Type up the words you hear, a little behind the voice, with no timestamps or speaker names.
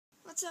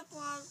What's up,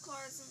 wild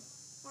cards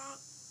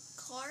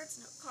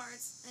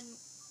and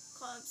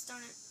clubs?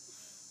 Darn it!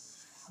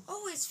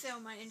 Always fail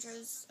my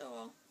intros. Oh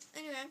well.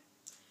 Anyway,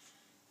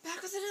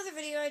 back with another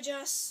video. I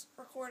just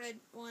recorded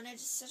one. I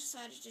just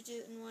decided to do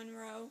it in one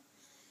row.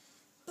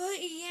 But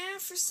yeah,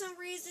 for some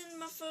reason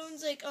my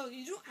phone's like, oh,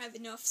 you don't have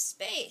enough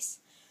space.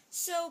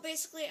 So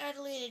basically, I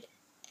deleted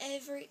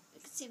every.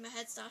 You can see my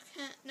headstock.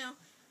 No.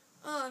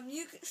 I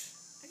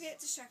get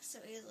distracted so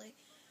easily.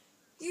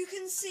 You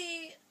can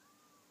see,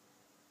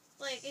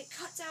 like, it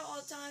cuts out all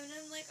the time, and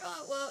I'm like,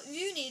 oh, well,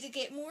 you need to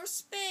get more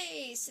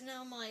space. And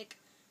I'm like,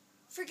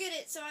 forget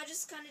it. So I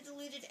just kind of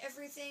deleted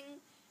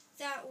everything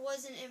that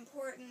wasn't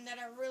important, that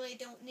I really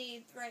don't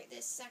need right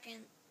this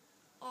second,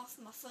 off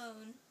my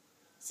phone.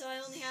 So I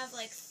only have,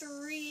 like,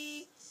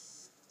 3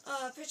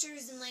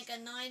 pictures in, like,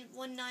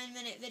 one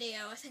 9-minute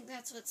video. I think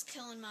that's what's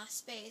killing my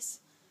space.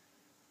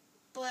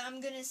 But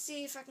I'm going to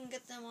see if I can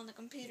get them on the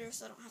computer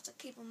so I don't have to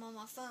keep them on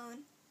my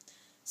phone.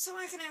 So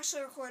I can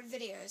actually record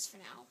videos for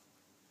now.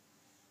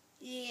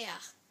 Yeah,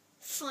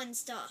 fun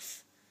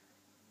stuff.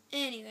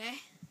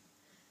 Anyway,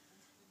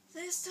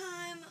 this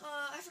time,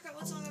 I forgot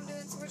what song I'm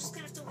doing, so we're just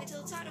going to have to wait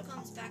till the title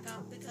comes back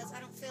up because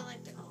I don't feel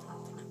like the...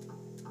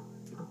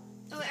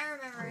 Oh, I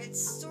remember. It's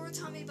Store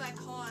Tummy by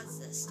Paws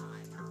this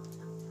time.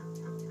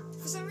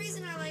 For some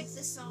reason, I like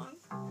this song.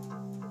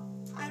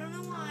 I don't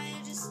know why,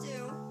 I just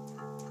do.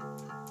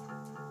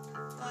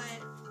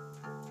 But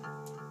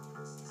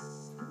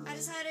I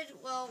decided,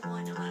 well,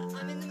 why not?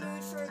 I'm in the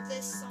mood for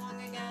this song,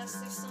 I guess.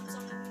 There's some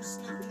songs I'm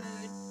just not in the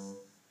mood.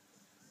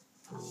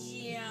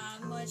 Yeah,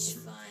 much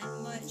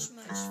fun. Much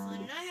fun.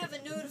 And I have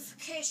a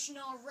notification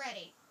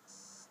already.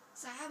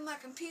 So I have my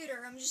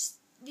computer. I'm just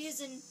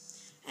using,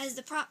 as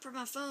the prop for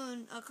my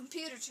phone, a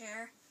computer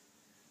chair.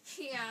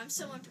 Yeah, I'm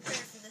so unprepared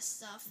for this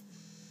stuff.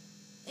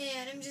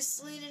 And I'm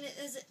just leaning it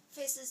as it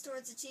faces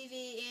towards the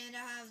TV, and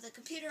I have the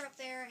computer up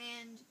there,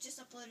 and just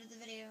uploaded the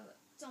video.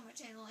 It's on my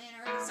channel, and I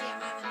already see I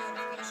have a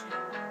notification.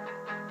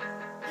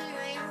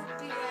 Anyway, I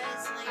hope you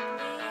guys like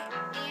me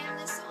and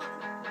this song.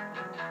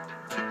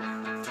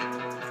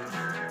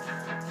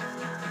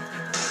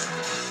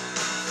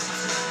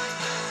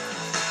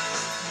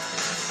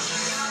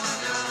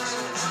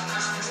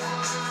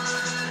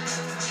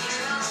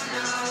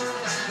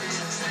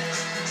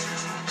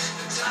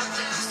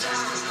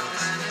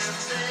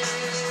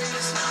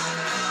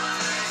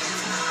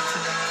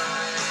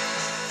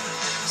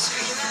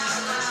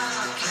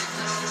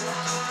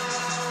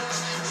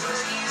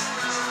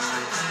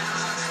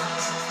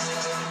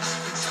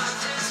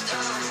 Just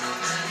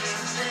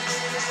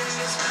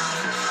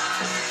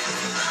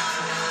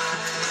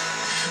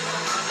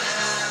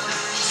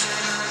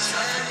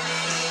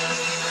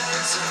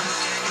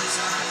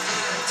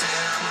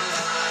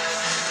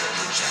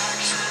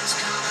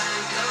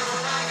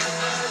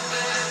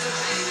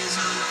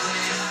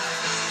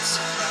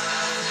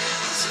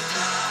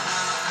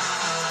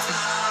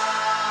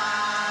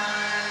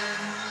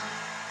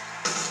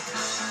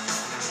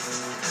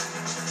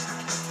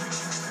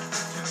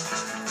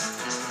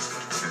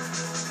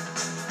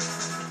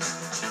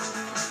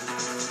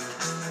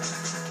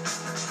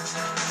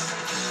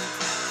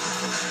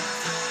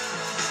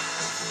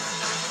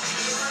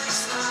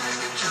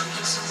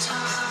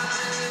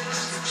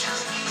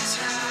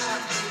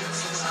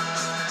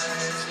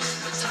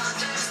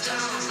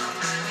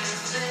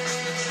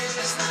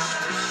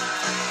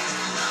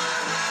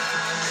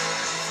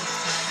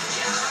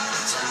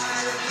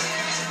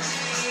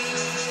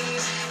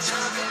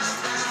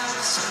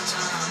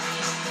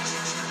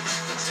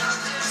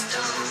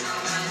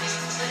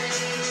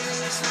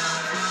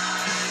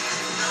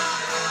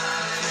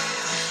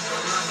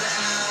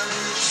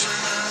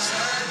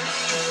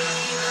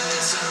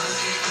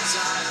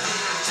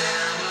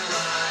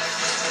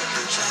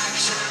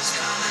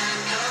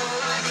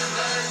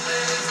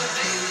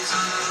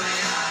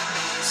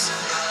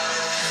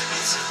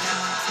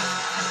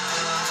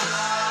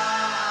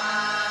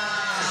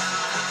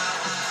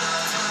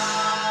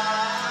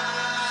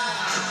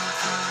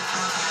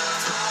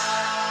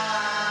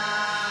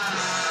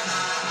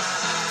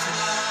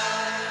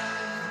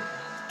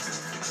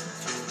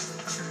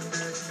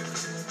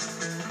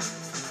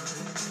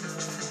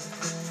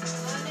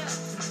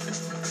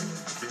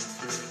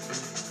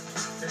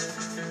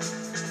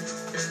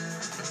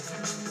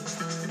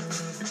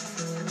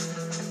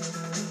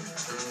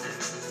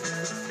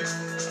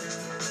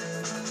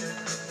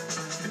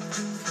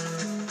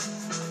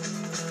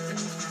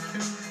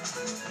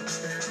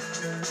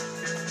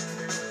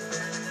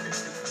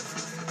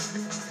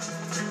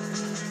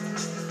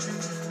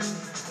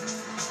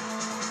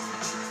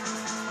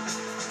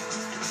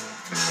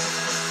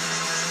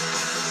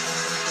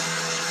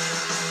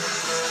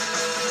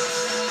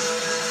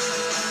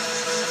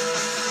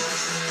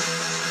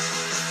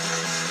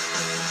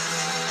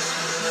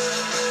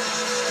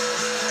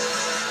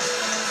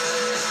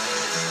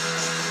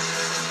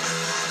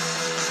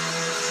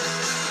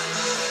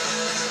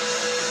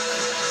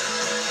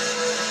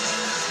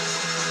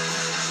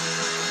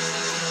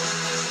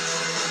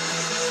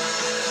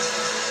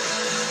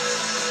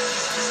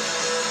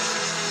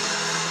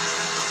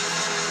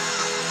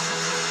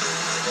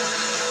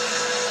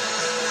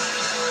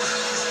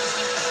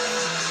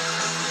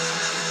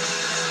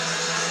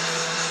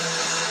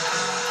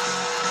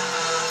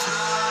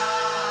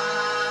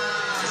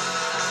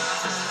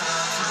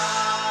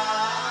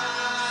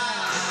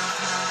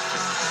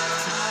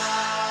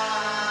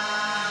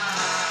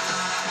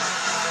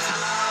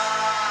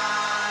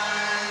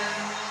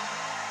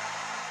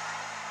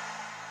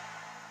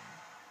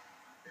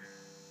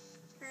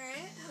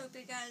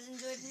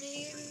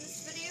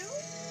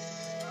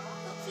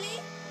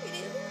Hopefully, you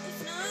do. If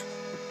not,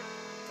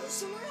 go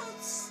somewhere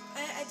else.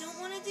 I don't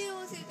want to deal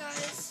with you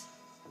guys.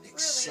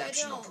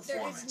 Exceptional really, I don't. There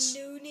performance. is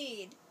no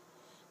need.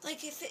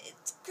 Like, if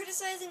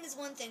criticizing is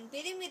one thing,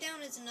 beating me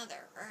down is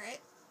another, alright?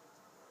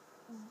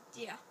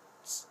 Yeah.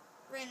 Just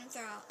random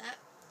throw out that.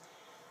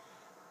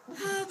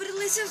 But at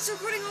least I was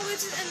recording all the way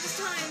to the end this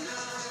time.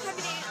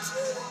 Happy dance.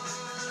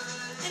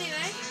 Woo.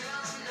 Anyway.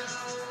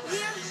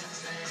 Yeah.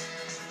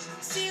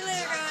 See you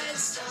later, guys.